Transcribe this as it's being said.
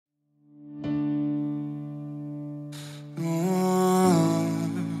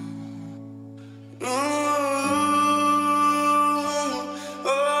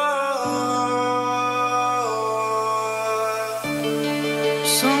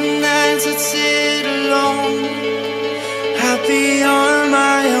some nights I'd sit alone, happy on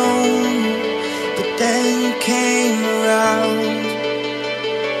my own, but then you came around.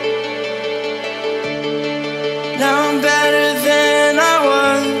 Now I'm better than I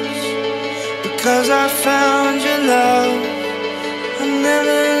was, because I found your love. I'll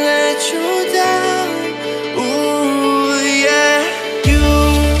never let you down. Ooh, yeah. You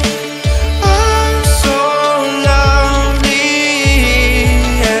are so lovely,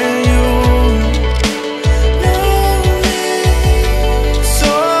 and you know me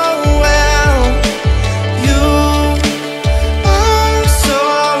so well. You are so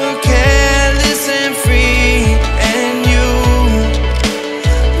careless and free, and you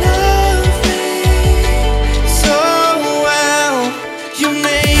love me so well. You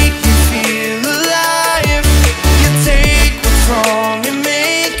make me feel alive. You take what's wrong and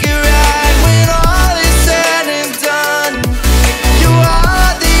make it right. When all is said and done, you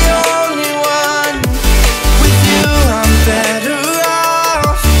are the only one. With you I'm better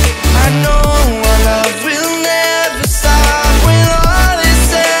off. I know our love will never stop. When all is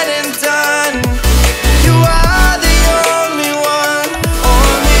said and done, you are the only one,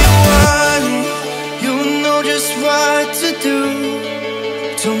 only one. You know just what to do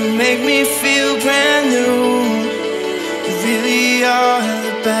to make me feel brand new. You really are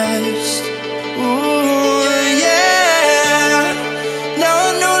the best. Ooh, yeah. Now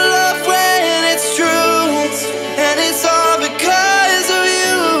I know love when it's true, and it's all because of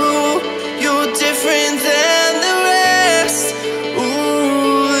you. You're different than the rest.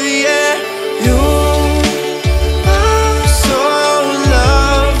 Ooh, yeah. You are so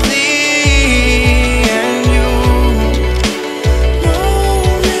lovely, and you know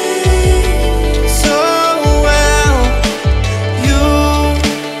me so well. You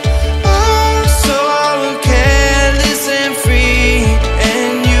are so careless and free,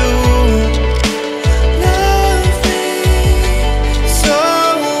 and you love me so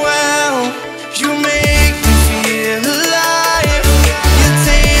well. You make me feel alive. You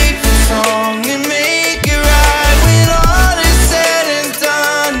take what's wrong and make it right. When all is said and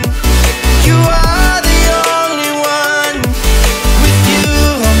done, you are the only one. With you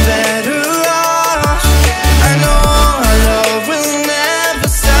I'm better off. I know our love will never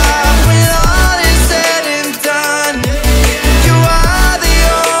stop. When all is said and done, you are the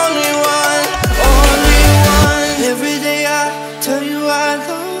only one, only one. Every day I tell you I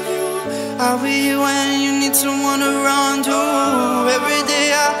love you. I'll be here when you need someone to run to. Every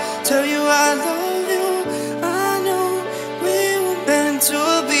day I tell you I love you. I know we were meant to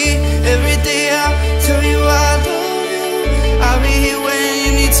be. Every day I tell you I love you. I'll be here when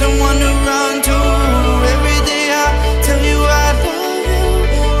you need someone to run